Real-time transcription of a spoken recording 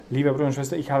Liebe Brüder und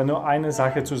Schwestern, ich habe nur eine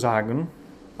Sache zu sagen,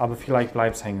 aber vielleicht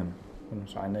bleibt es hängen, wenn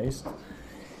es eine ist.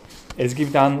 Es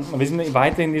gibt dann, wir sind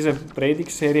weiter in dieser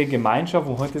Predigtserie Gemeinschaft,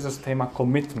 wo heute ist das Thema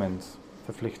Commitment,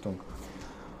 Verpflichtung.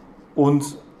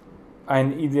 Und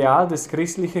ein Ideal des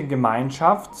christlichen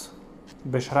Gemeinschaft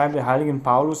beschreibt der heilige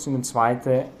Paulus in der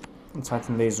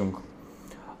zweiten Lesung.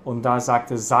 Und da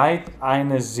sagt er, seid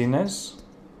eines Sinnes,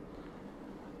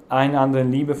 einander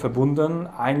in Liebe verbunden,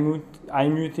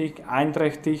 einmütig,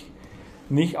 einträchtig,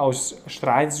 nicht aus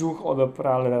Streitsucht oder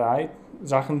Prahlerei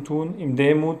Sachen tun, in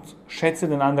Demut, schätze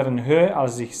den anderen höher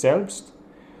als sich selbst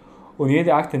und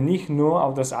jeder achte nicht nur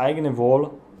auf das eigene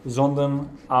Wohl, sondern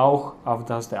auch auf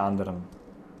das der anderen.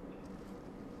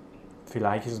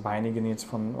 Vielleicht ist es bei einigen jetzt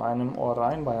von einem Ohr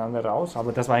rein, bei anderen raus,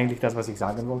 aber das war eigentlich das, was ich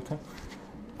sagen wollte.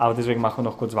 Aber deswegen machen wir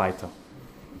noch kurz weiter.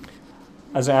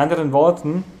 Also in anderen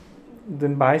Worten,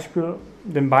 dem Beispiel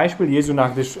Jesu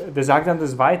nach, der sagt dann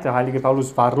das weiter, heilige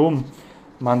Paulus, warum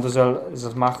man das soll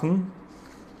machen,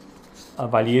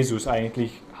 weil Jesus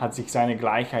eigentlich hat sich seine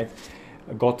Gleichheit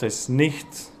Gottes nicht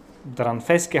daran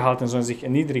festgehalten, sondern sich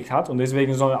erniedrigt hat und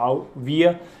deswegen sollen auch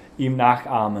wir ihm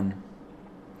nachahmen.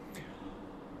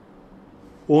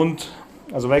 Und,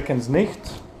 also wer kennt es nicht,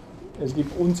 es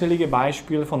gibt unzählige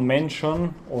Beispiele von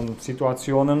Menschen und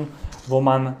Situationen, wo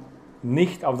man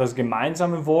nicht auf das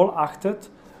gemeinsame Wohl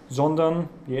achtet, sondern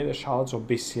jeder schaut so ein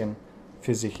bisschen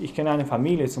für sich. Ich kenne eine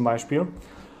Familie zum Beispiel,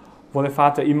 wo der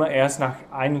Vater immer erst nach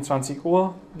 21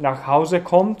 Uhr nach Hause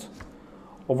kommt,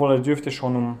 obwohl er dürfte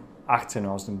schon um 18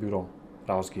 Uhr aus dem Büro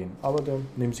rausgehen. Aber der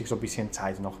nimmt sich so ein bisschen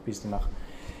Zeit noch, bis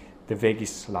der Weg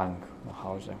ist lang nach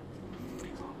Hause.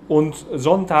 Und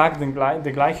Sonntag,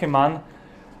 der gleiche Mann,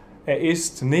 er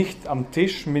isst nicht am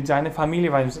Tisch mit seiner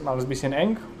Familie, weil es ist alles ein bisschen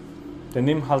eng. Der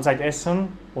nimmt halt sein Essen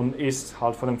und isst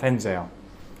halt vor dem Fernseher.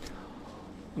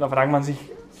 Und da fragt man sich,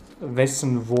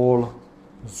 wessen Wohl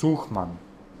sucht man?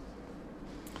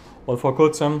 Und vor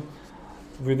kurzem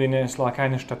wurde in der Slowakei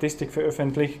eine Statistik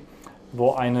veröffentlicht,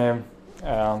 wo eine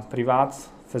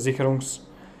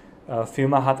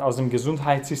Privatversicherungsfirma hat aus dem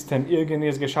Gesundheitssystem irgendwie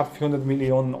es geschafft, 400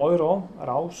 Millionen Euro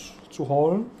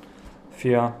rauszuholen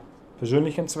für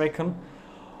persönlichen Zwecken.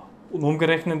 Und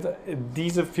umgerechnet,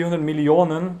 diese 400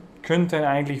 Millionen könnten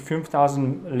eigentlich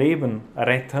 5000 Leben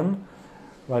retten,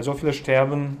 weil so viele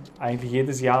sterben eigentlich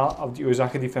jedes Jahr auf die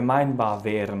Ursache, die vermeidbar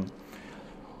wären.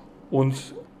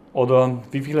 Oder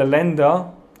wie viele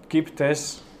Länder gibt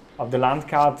es auf der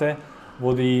Landkarte,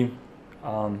 wo die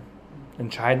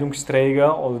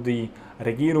Entscheidungsträger oder die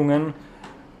Regierungen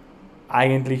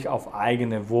eigentlich auf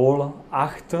eigene Wohl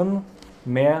achten,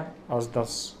 mehr als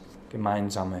das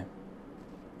Gemeinsame.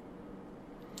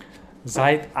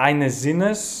 Seid eines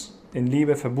Sinnes, in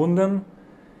Liebe verbunden,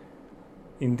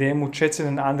 in Demut schätze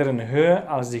den anderen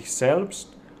höher als sich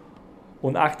selbst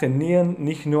und achte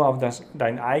nicht nur auf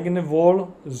dein eigenes Wohl,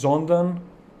 sondern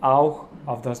auch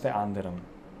auf das der anderen.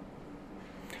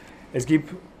 Es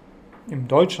gibt, in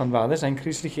Deutschland war das, ein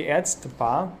christliches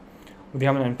Ärztepaar und die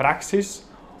haben eine Praxis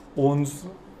und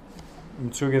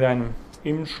im Zuge der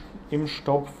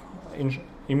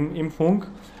Impfung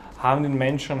haben den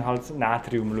Menschen halt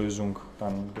Natriumlösung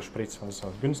dann gespritzt, weil es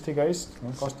halt günstiger ist,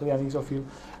 kostet ja nicht so viel,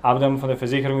 aber dann von der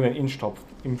Versicherung den Impfstoff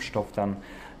dann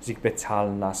sich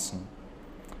bezahlen lassen.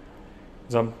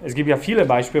 Also, es gibt ja viele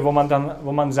Beispiele,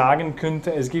 wo man sagen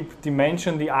könnte, es gibt die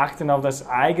Menschen, die achten auf das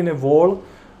eigene Wohl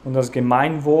und das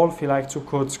Gemeinwohl vielleicht zu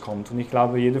kurz kommt. Und ich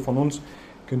glaube, jeder von uns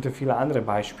könnte viele andere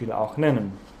Beispiele auch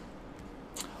nennen.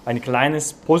 Ein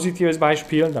kleines positives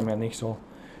Beispiel, damit nicht nur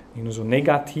so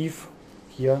negativ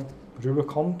hier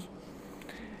rüberkommt.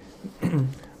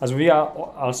 Also wir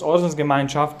als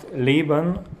Ordensgemeinschaft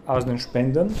leben aus den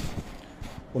Spenden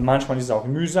und manchmal ist es auch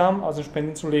mühsam, aus den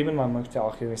Spenden zu leben, man möchte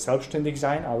auch selbstständig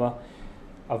sein, aber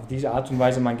auf diese Art und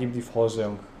Weise, man gibt die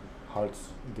Vorsehung halt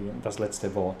das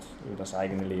letzte Wort über das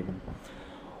eigene Leben.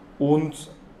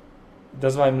 Und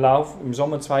das war im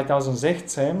Sommer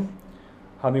 2016,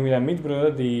 habe ich mit einem Mitbruder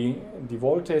die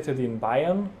Wohltäter, die in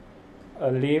Bayern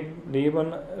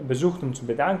leben, besucht, um zu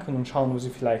bedanken und schauen, ob sie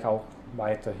vielleicht auch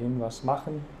weiterhin was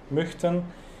machen möchten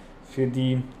für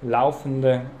die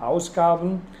laufenden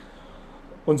Ausgaben.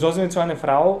 Und so sind wir zu einer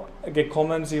Frau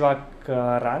gekommen, sie war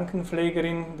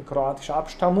Krankenpflegerin kroatischer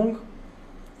Abstammung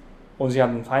und sie hat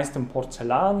einen feinsten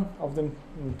Porzellan auf dem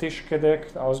Tisch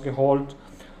gedeckt, ausgeholt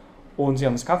und sie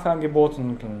haben das Kaffee angeboten,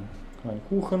 einen kleinen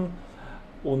Kuchen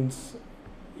und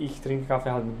ich trinke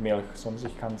Kaffee halt mit Milch, sonst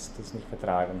ich kann das nicht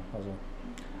vertragen.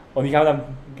 Und ich habe dann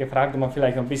gefragt, ob man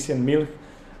vielleicht ein bisschen Milch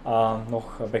noch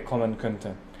bekommen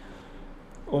könnte.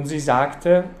 Und sie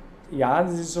sagte, ja,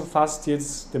 das ist so fast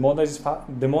jetzt, der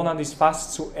Monat ist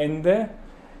fast zu Ende.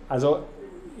 Also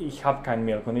ich habe kein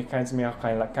Milch und ich kann es mir auch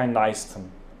kein leisten.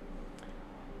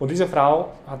 Und diese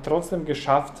Frau hat trotzdem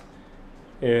geschafft,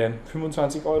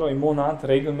 25 € im Monat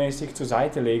regelmäßig zur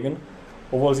Seite legen,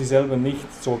 obwohl sie selber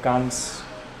nicht so ganz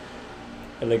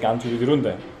elegant über die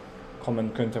Runde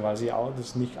kommen könnte, weil sie auch, das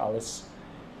ist nicht alles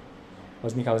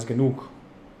genug.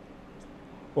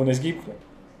 Und es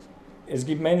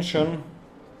gibt Menschen,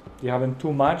 die haben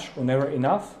too much und never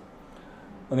enough.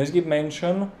 Und es gibt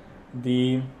Menschen,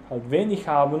 die halt wenig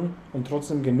haben und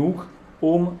trotzdem genug,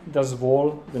 um das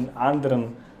Wohl den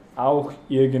anderen auch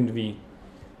irgendwie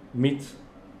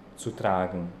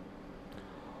mitzutragen.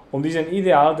 Um diesen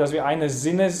Ideal, dass wir eines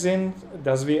Sinnes sind,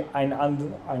 dass wir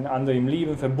einander im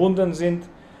Lieben verbunden sind,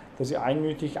 dass wir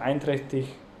einmütig,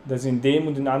 einträchtig, dass wir in dem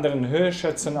und den anderen höher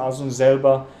schätzen als uns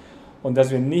selber und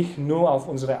dass wir nicht nur auf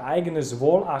unser eigenes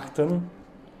Wohl achten,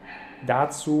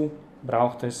 dazu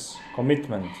braucht es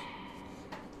Commitment.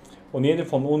 Und jeder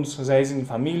von uns, sei es in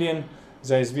Familien,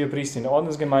 sei es wir Priester in der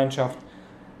Ordensgemeinschaft,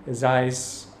 sei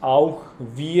es auch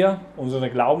wir, unsere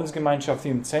Glaubensgemeinschaft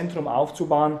im Zentrum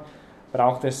aufzubauen,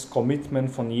 braucht es Commitment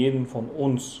von jedem von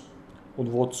uns.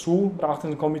 Und wozu braucht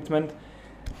es ein Commitment?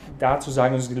 Dazu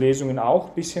sagen uns die Lesungen auch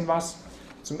ein bisschen was.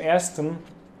 Zum Ersten,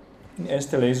 in der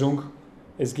ersten Lesung,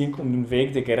 es ging um den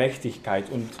Weg der Gerechtigkeit.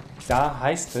 Und da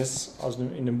heißt es, also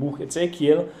in dem Buch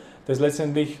Ezekiel, dass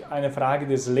letztendlich eine Frage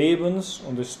des Lebens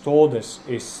und des Todes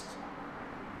ist.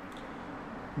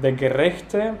 Der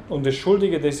Gerechte und der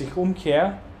Schuldige, der sich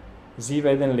umkehrt, sie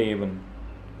werden leben.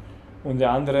 Und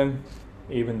der andere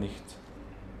eben nicht.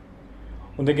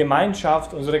 Und die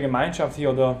Gemeinschaft, unsere Gemeinschaft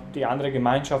hier oder die andere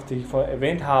Gemeinschaft, die ich vorher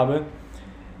erwähnt habe,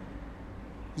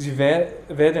 sie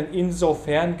werden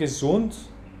insofern gesund,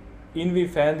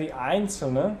 inwiefern die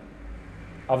Einzelnen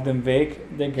auf dem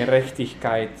Weg der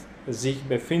Gerechtigkeit sich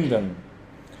befinden.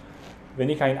 Wenn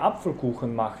ich einen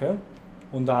Apfelkuchen mache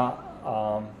und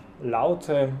da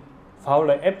laute,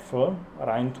 faule Äpfel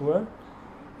reintue,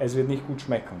 es wird nicht gut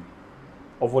schmecken,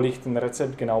 obwohl ich das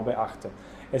Rezept genau beachte.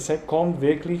 Es kommt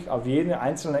wirklich auf jeden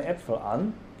einzelnen Äpfel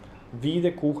an, wie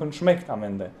der Kuchen schmeckt am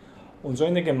Ende. Und so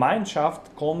in der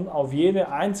Gemeinschaft kommt auf jeden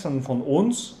einzelnen von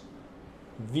uns,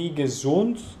 wie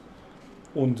gesund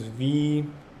und wie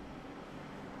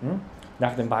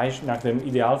nach dem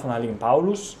Ideal von Heiligen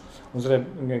Paulus unsere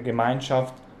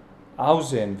Gemeinschaft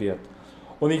aussehen wird.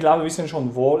 Und ich glaube, wir wissen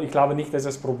schon wohl, ich glaube nicht, dass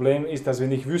das Problem ist, dass wir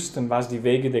nicht wüssten, was die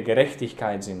Wege der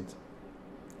Gerechtigkeit sind.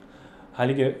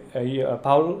 Heilige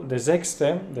Paul VI.,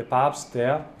 der Papst,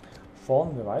 der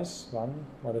von, wer weiß, wann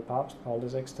war der Papst Paul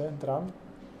VI. Dran?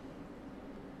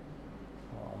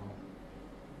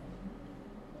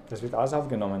 Das wird alles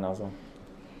aufgenommen, also.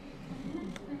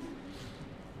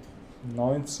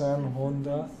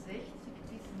 1900,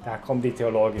 da kommt die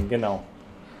Theologin, genau.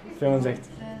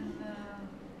 65.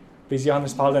 Bis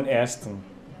Johannes Paul I.,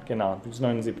 genau, bis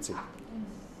 79.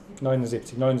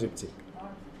 79.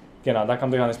 Genau, da kam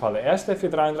der Johannes Paul I. für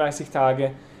 33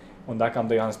 Tage und da kam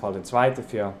der Johannes Paul II.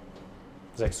 Für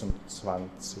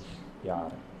 26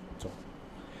 Jahre. So.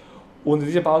 Und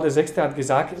dieser Paul VI. Hat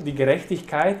gesagt, die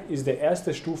Gerechtigkeit ist die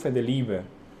erste Stufe der Liebe.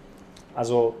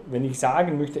 Also, wenn ich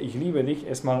sagen möchte, ich liebe dich,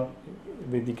 erstmal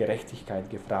wird die Gerechtigkeit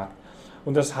gefragt.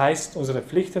 Und das heißt, unsere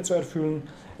Pflichten zu erfüllen,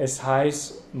 es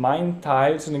heißt, meinen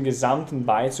Teil zu den Gesamten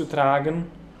beizutragen,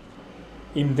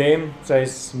 indem, sei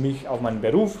es mich auf meinen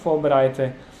Beruf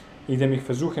vorbereite, indem ich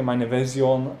versuche, meine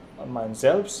Version mein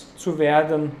Selbst zu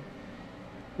werden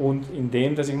und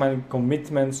indem, dass ich mein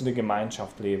Commitment zu der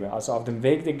Gemeinschaft lebe, also auf dem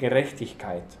Weg der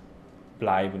Gerechtigkeit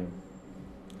bleiben.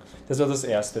 Das war das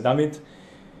Erste.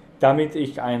 Damit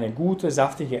ich eine gute,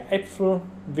 saftige Äpfel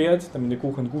wird, damit der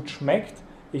Kuchen gut schmeckt,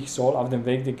 ich soll auf dem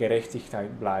Weg der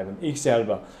Gerechtigkeit bleiben, ich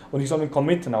selber. Und ich soll mich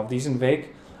committen auf diesen Weg,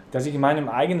 dass ich in meinem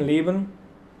eigenen Leben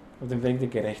auf dem Weg der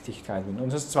Gerechtigkeit bin.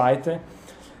 Und das Zweite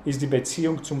ist die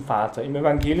Beziehung zum Vater. Im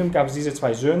Evangelium gab es diese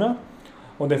zwei Söhne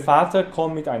und der Vater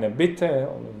kommt mit einer Bitte,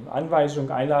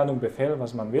 Anweisung, Einladung, Befehl,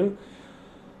 was man will,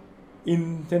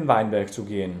 in den Weinberg zu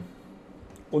gehen.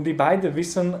 Und die beiden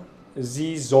wissen,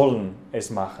 sie sollen es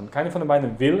machen. Keiner von den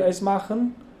beiden will es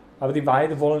machen, aber die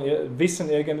beiden wissen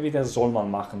irgendwie, das soll man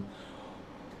machen.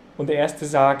 Und der erste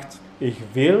sagt, ich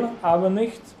will aber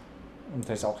nicht, und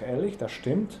das ist auch ehrlich, das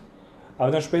stimmt,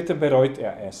 aber dann später bereut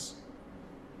er es.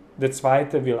 Der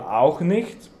zweite will auch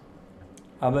nicht,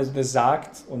 aber er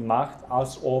sagt und macht,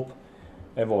 als ob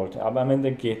er wollte. Aber am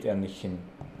Ende geht er nicht hin.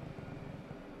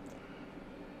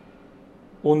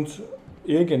 Und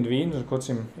irgendwie, so kurz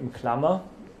im Klammer,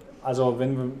 also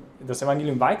wenn wir das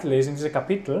Evangelium weiterlesen, in diesem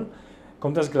Kapitel,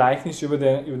 kommt das Gleichnis über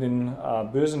den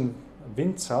bösen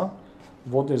Winzer,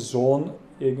 wo der Sohn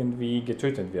irgendwie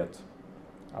getötet wird.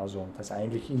 Also das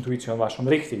eigentlich Intuition war schon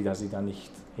richtig, dass sie da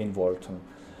nicht hin wollten.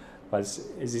 Weil es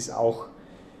ist auch,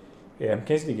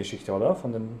 kennst du die Geschichte, oder?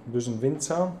 Von dem bösen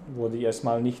Winzer, wo die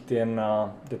erstmal nicht den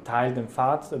Teil,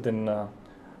 den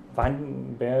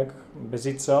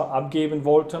Weinbergbesitzer abgeben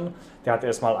wollten. Der hat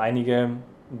erstmal einige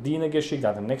Diener geschickt,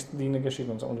 hat den nächsten Diener geschickt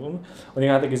und so und. Und dann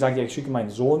hat er gesagt, ja, ich schicke meinen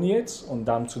Sohn jetzt und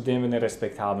dann zu dem, wenn er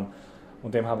Respekt haben.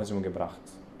 Und dem haben sie umgebracht.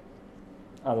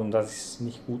 Also und das ist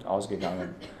nicht gut ausgegangen.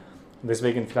 Und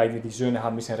deswegen vielleicht die Söhne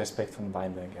haben ein bisschen Respekt vor dem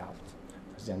Weinberg gehabt,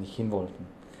 dass sie ja nicht hin wollten.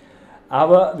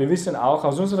 Aber wir wissen auch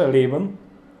aus unserem Leben,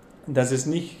 dass es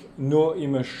nicht nur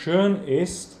immer schön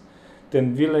ist,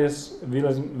 den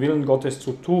Willen Gottes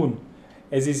zu tun.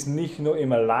 Es ist nicht nur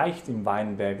immer leicht im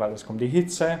Weinberg, weil es kommt die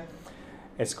Hitze,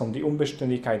 es kommt die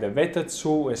Unbeständigkeit der Wetter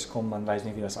zu, man weiß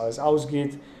nicht, wie das alles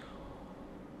ausgeht.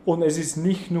 Und es ist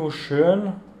nicht nur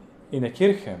schön in der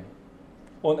Kirche.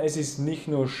 Und es ist nicht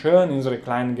nur schön in unserer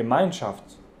kleinen Gemeinschaft.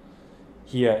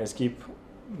 Hier, es gibt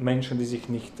Menschen, die sich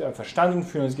nicht verstanden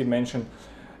fühlen, es gibt Menschen,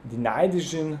 die neidisch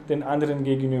sind den anderen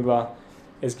gegenüber.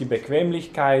 Es gibt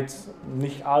Bequemlichkeit,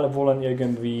 nicht alle wollen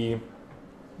irgendwie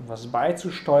was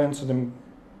beizusteuern zu dem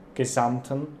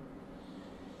Gesamten.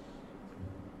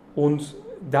 Und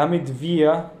damit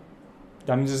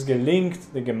es gelingt,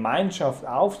 die Gemeinschaft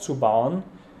aufzubauen,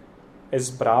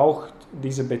 es braucht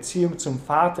diese Beziehung zum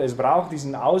Vater, es braucht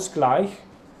diesen Ausgleich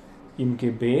im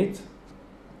Gebet,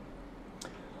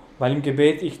 weil im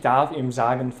Gebet ich darf ihm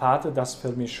sagen, Vater, das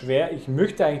fällt mir schwer, ich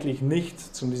möchte eigentlich nicht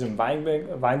zu diesem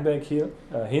Weinberg hier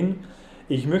hin,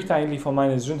 ich möchte eigentlich von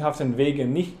meinen sündhaften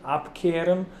Wegen nicht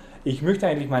abkehren, ich möchte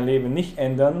eigentlich mein Leben nicht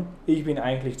ändern, ich bin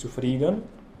eigentlich zufrieden,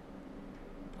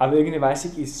 aber irgendwie weiß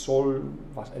ich, es soll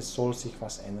sich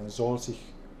was ändern, es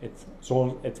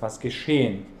soll etwas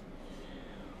geschehen.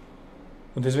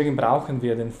 Und deswegen brauchen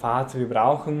wir den Vater, wir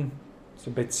brauchen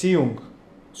diese Beziehung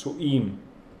zu ihm.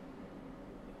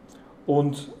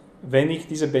 Und wenn ich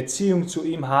diese Beziehung zu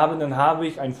ihm habe, dann habe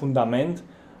ich ein Fundament,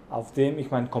 auf dem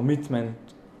ich mein Commitment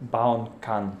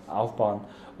aufbauen.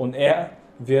 Und er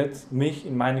wird mich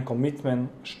in meinem Commitment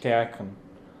stärken.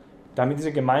 Damit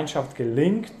diese Gemeinschaft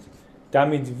gelingt,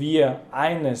 damit wir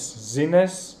eines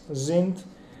Sinnes sind,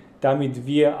 damit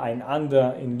wir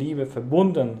einander in Liebe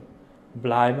verbunden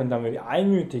bleiben, damit wir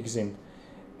einmütig sind,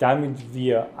 damit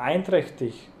wir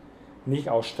einträchtig nicht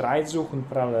aus Streit suchen,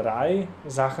 Prahlerei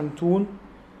Sachen tun,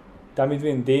 damit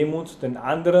wir in Demut den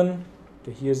anderen,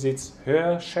 der hier sitzt,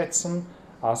 höher schätzen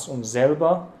als uns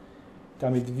selber,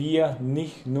 damit wir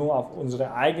nicht nur auf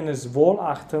unser eigenes Wohl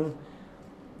achten.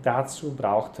 Dazu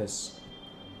braucht es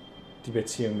die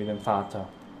Beziehung mit dem Vater.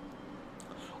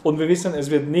 Und wir wissen,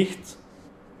 es wird nicht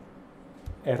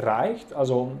erreicht,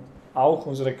 also auch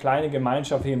unsere kleine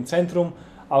Gemeinschaft hier im Zentrum,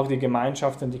 auch die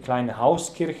Gemeinschaften, die kleinen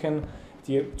Hauskirchen,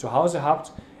 die ihr zu Hause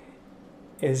habt,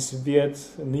 es wird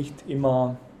nicht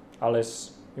immer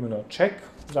alles immer nur Check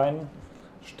sein,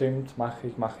 stimmt, mache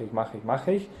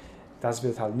ich. Das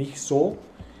wird halt nicht so.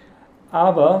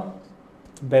 Aber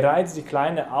bereits die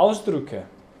kleinen Ausdrücke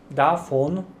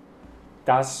davon,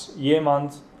 dass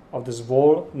jemand auf das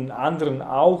Wohl den anderen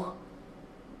auch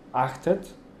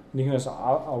achtet, nicht nur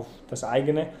auf das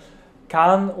eigene,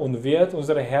 kann und wird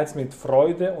unser Herz mit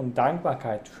Freude und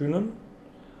Dankbarkeit füllen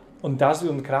und das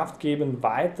wird uns Kraft geben,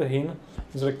 weiterhin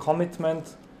unser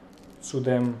Commitment zu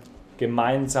dem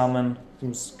Gemeinsamen,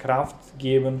 uns Kraft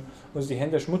geben, uns die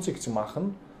Hände schmutzig zu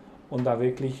machen und da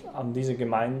wirklich an diese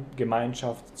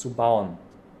Gemeinschaft zu bauen.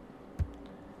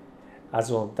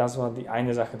 Also das war die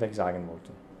eine Sache, die ich sagen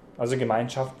wollte. Also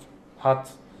Gemeinschaft hat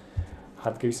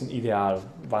gewissen Ideal,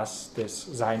 was das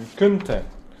sein könnte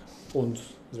und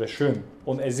es wäre schön.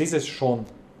 Und es ist es schon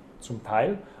zum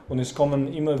Teil und es kommen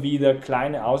immer wieder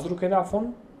kleine Ausdrücke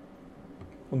davon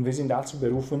und wir sind dazu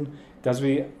berufen, dass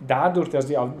wir dadurch, dass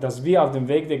wir auf dem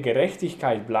Weg der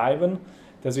Gerechtigkeit bleiben,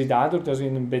 dass wir dadurch, dass wir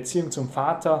in Beziehung zum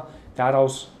Vater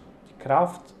daraus die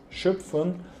Kraft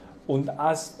schöpfen und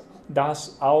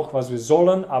das auch, was wir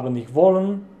sollen, aber nicht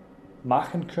wollen,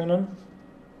 machen können,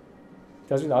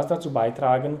 dass wir das dazu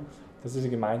beitragen, dass diese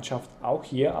Gemeinschaft auch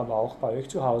hier, aber auch bei euch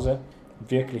zu Hause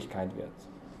Wirklichkeit wird.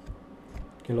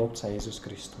 Gelobt sei Jesus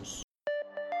Christus.